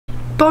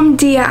Bom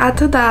dia a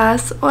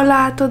todas,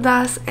 hola a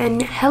todas,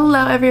 and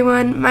hello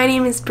everyone. My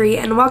name is Bree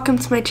and welcome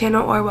to my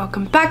channel, or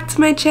welcome back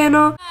to my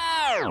channel.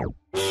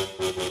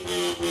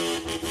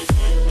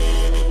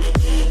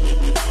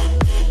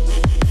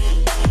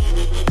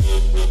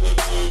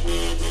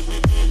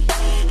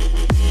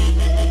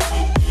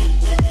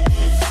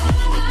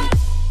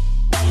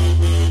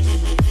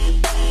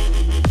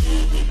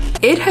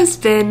 It has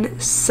been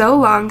so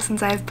long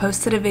since I've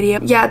posted a video.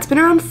 Yeah, it's been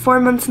around 4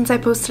 months since I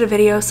posted a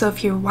video, so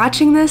if you're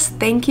watching this,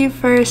 thank you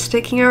for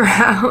sticking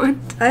around.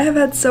 I have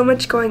had so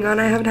much going on,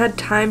 I haven't had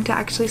time to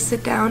actually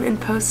sit down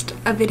and post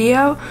a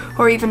video,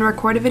 or even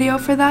record a video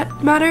for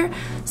that matter.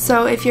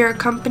 So if you're a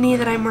company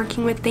that I'm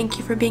working with, thank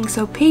you for being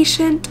so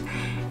patient.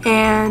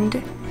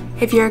 And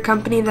if you're a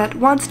company that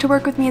wants to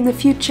work with me in the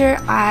future,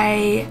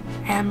 I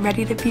am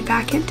ready to be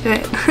back into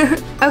it.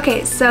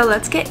 Okay, so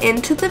let's get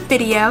into the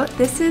video.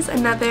 This is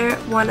another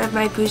one of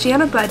my Boujee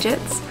on a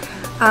budgets.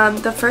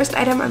 The first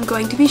item I'm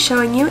going to be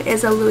showing you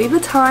is a Louis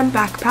Vuitton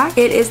backpack.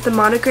 It is the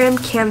monogram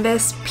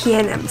canvas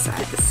P&M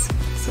size.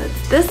 So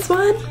it's this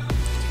one.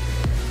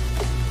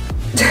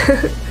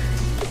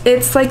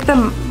 It's like the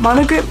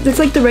monogram, it's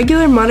like the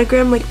regular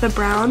monogram, like the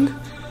brown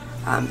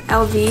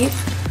LV.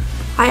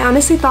 I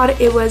honestly thought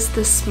it was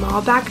the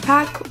small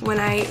backpack when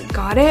I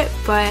got it,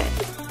 but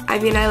I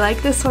mean, I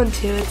like this one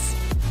too. It's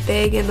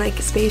big and like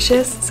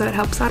spacious, so it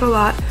helps out a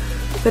lot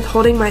with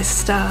holding my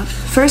stuff.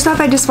 First off,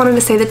 I just wanted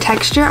to say the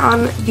texture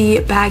on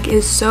the bag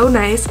is so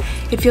nice.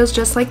 It feels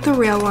just like the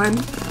real one.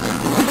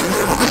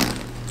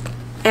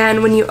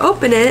 And when you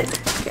open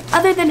it,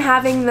 other than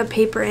having the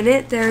paper in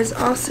it, there's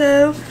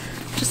also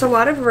just a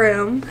lot of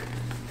room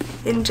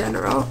in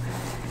general.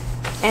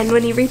 And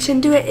when you reach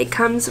into it, it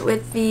comes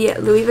with the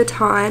Louis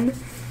Vuitton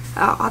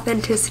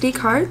authenticity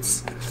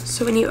cards.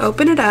 So when you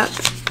open it up,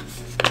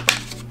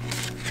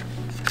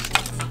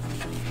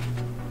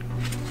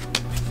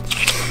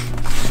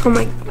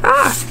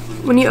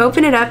 when you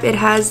open it up, it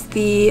has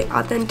the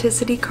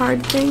authenticity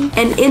card thing.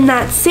 And in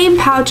that same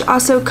pouch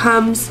also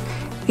comes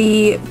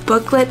the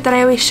booklet that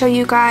I always show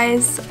you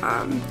guys.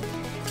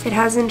 It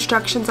has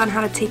instructions on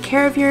how to take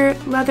care of your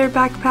leather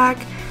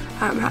backpack,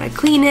 how to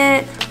clean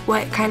it,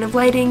 what kind of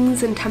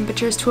lightings and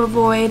temperatures to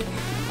avoid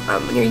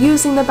when you're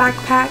using the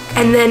backpack.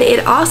 And then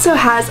it also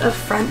has a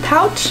front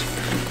pouch,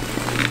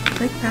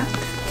 like that.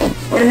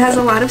 And it has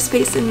a lot of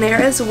space in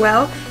there as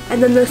well.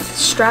 And then the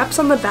straps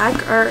on the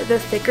back are the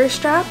thicker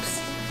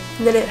straps.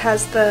 And then it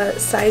has the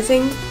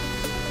sizing.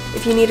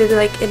 If you needed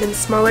like it in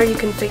smaller, you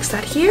can fix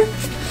that here.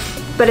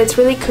 But it's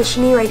really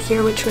cushiony right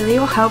here, which really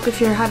will help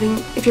if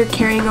you're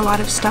carrying a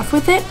lot of stuff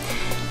with it.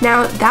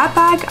 Now that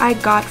bag I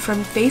got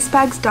from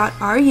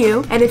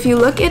facebags.ru, and if you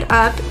look it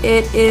up,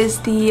 it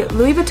is the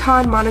Louis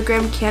Vuitton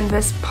monogram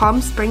canvas Palm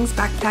Springs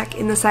backpack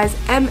in the size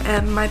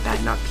MM, my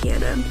bad, not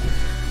PNM,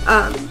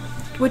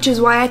 which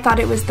is why I thought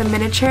it was the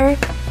miniature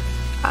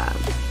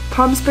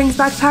Palm Springs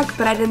backpack,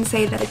 but I didn't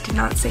say that it did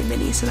not say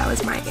mini, so that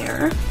was my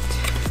error.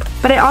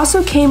 But it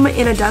also came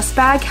in a dust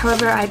bag,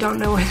 however, I don't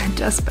know where the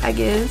dust bag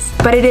is.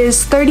 But it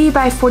is 30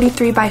 by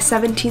 43 by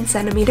 17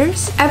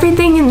 centimeters.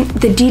 Everything in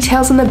the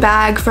details in the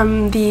bag,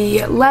 from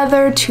the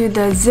leather to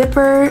the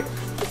zipper,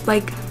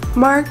 like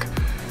mark,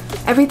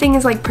 everything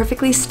is like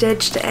perfectly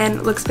stitched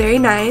and looks very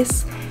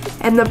nice.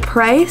 And the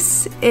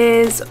price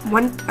is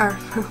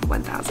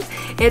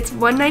 $1,000. It's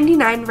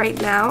 $199 right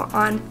now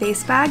on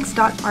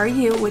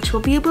facebags.ru, which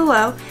will be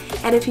below.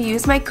 And if you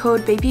use my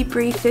code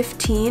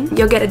BABYBREE15,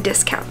 you'll get a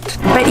discount.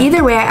 But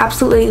either way, I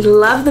absolutely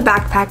love the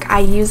backpack. I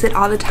use it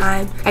all the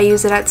time. I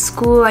use it at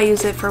school, I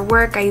use it for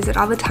work, I use it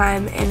all the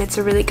time, and it's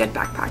a really good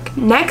backpack.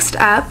 Next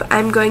up,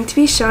 I'm going to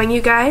be showing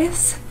you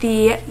guys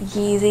the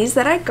Yeezys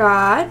that I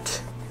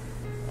got.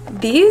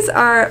 These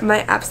are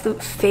my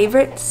absolute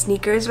favorite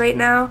sneakers right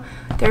now.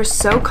 They're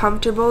so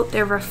comfortable,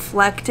 they're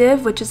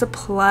reflective, which is a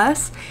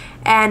plus,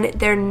 and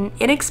they're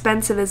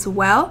inexpensive as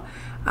well.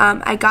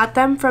 I got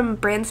them from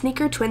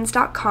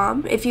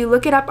brandsneakertwins.com. If you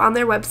look it up on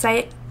their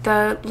website,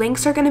 the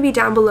links are going to be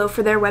down below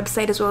for their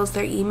website as well as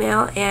their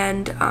email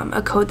and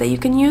a code that you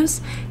can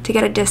use to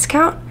get a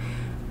discount.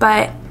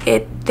 But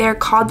they're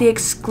called the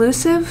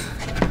exclusive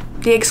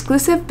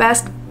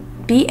best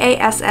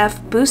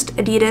BASF Boost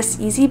Adidas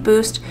Yeezy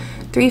Boost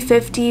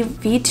 350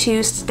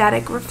 V2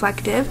 static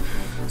reflective.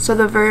 So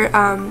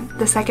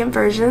the second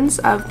versions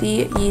of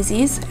the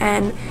Yeezys,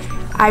 and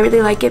I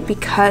really like it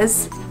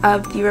because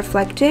of the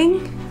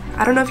reflecting.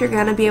 I don't know if you're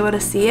gonna be able to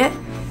see it,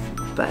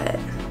 but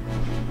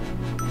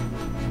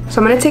so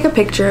I'm gonna take a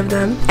picture of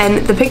them,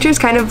 and the picture is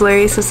kind of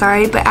blurry, so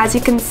sorry, but as you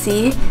can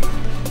see,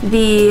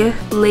 the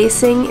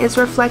lacing is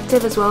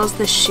reflective as well as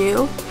the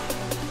shoe,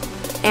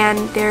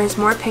 and there's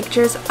more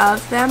pictures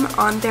of them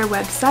on their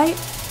website.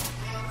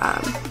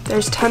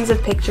 There's tons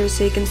of pictures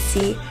so you can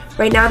see.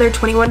 Right now they're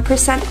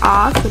 21%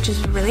 off, which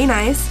is really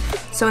nice.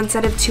 So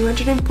instead of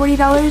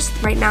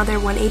 $240, right now they're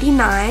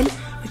 $189,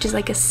 which is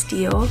like a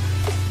steal.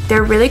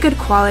 They're really good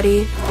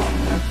quality.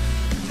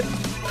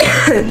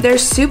 They're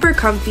super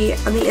comfy.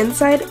 On the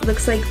inside, it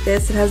looks like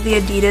this. It has the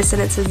Adidas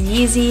and it says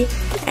Yeezy,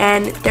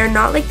 and they're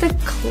not like the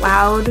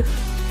cloud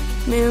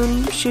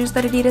Moon shoes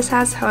that Adidas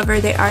has. However,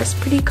 they are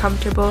pretty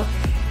comfortable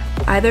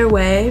either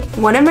way.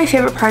 One of my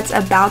favorite parts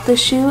about the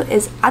shoe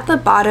is at the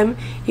bottom,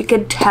 you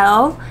could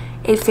tell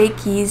a fake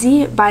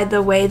Yeezy by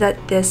the way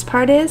that this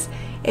part is.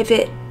 If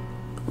it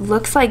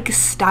looks like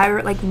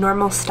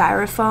normal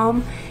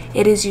styrofoam,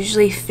 it is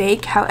usually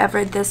fake.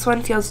 However, this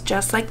one feels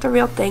just like the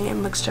real thing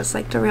and looks just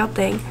like the real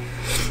thing.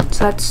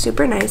 So that's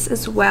super nice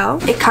as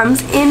well. It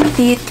comes in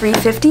the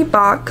 350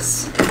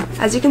 box.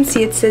 As you can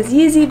see, it says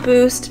Yeezy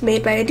Boost,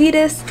 made by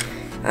Adidas,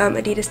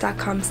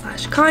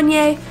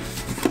 adidas.com/Kanye.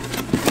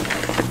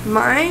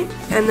 Mine,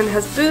 and then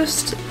has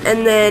Boost,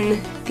 and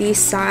then the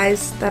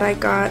size that I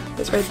got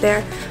is right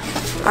there.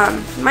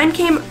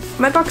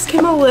 My box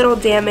came a little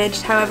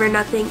damaged, however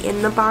nothing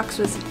in the box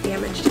was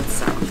damaged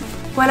itself.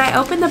 When I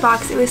opened the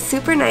box, it was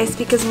super nice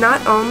because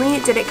not only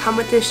did it come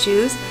with the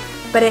shoes,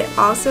 but it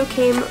also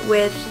came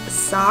with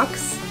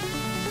socks,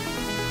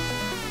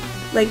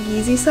 like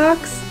Yeezy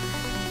socks,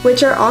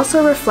 which are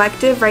also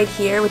reflective right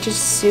here, which is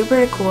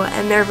super cool,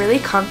 and they're really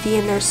comfy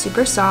and they're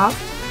super soft.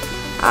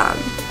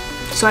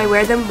 So I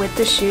wear them with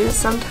the shoes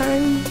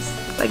sometimes,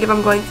 like if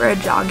I'm going for a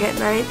jog at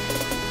night.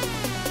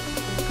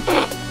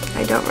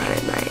 I don't run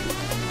at night,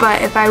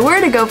 but if I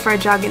were to go for a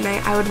jog at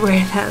night, I would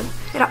wear them.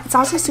 It's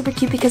also super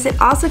cute because it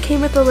also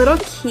came with a little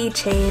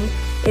keychain.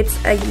 It's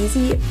a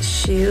Yeezy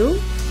shoe.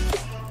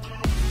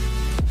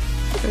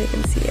 You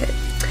can see it.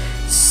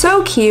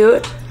 So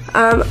cute.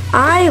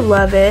 I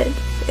love it.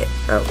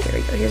 Oh, here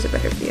we go. Here's a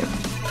better view.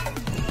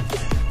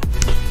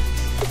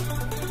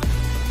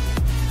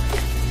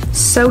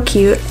 So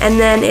cute. And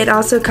then it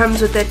also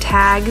comes with the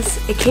tags.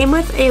 It came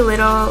with a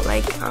little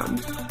like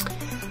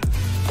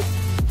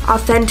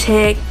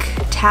authentic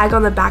tag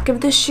on the back of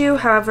the shoe.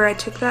 However, I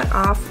took that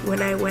off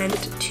when I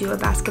went to a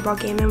basketball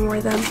game and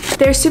wore them.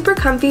 They're super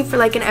comfy for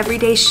like an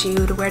everyday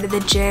shoe to wear to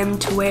the gym,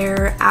 to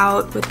wear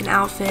out with an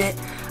outfit.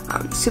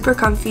 Super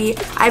comfy.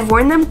 I've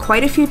worn them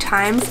quite a few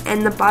times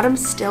and the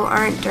bottoms still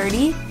aren't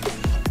dirty.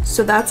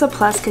 So that's a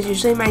plus because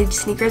usually my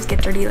sneakers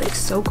get dirty like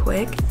so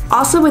quick.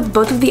 Also with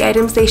both of the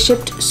items, they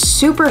shipped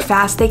super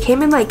fast. They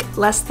came in like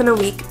less than a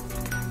week,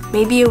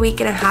 maybe a week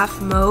and a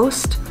half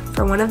most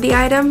for one of the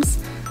items.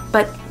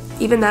 But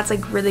even that's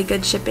like really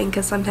good shipping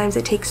because sometimes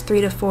it takes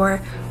 3 to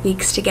 4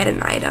 weeks to get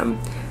an item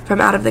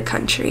from out of the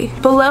country.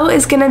 Below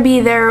is gonna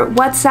be their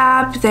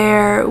WhatsApp,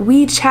 their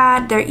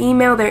WeChat, their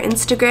email, their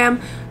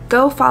Instagram.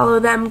 Go follow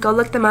them, go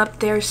look them up.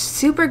 They're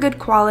super good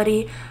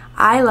quality.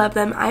 I love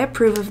them, I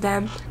approve of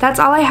them. That's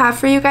all I have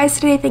for you guys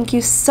today. Thank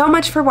you so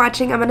much for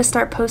watching. I'm gonna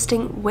start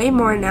posting way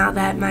more now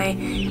that I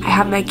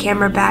have my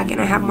camera back and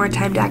I have more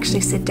time to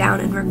actually sit down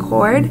and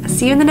record. I'll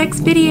see you in the next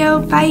video,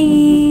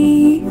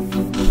 bye!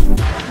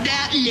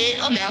 That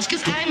little mouse,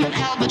 'cause I'm an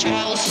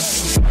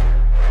albatross.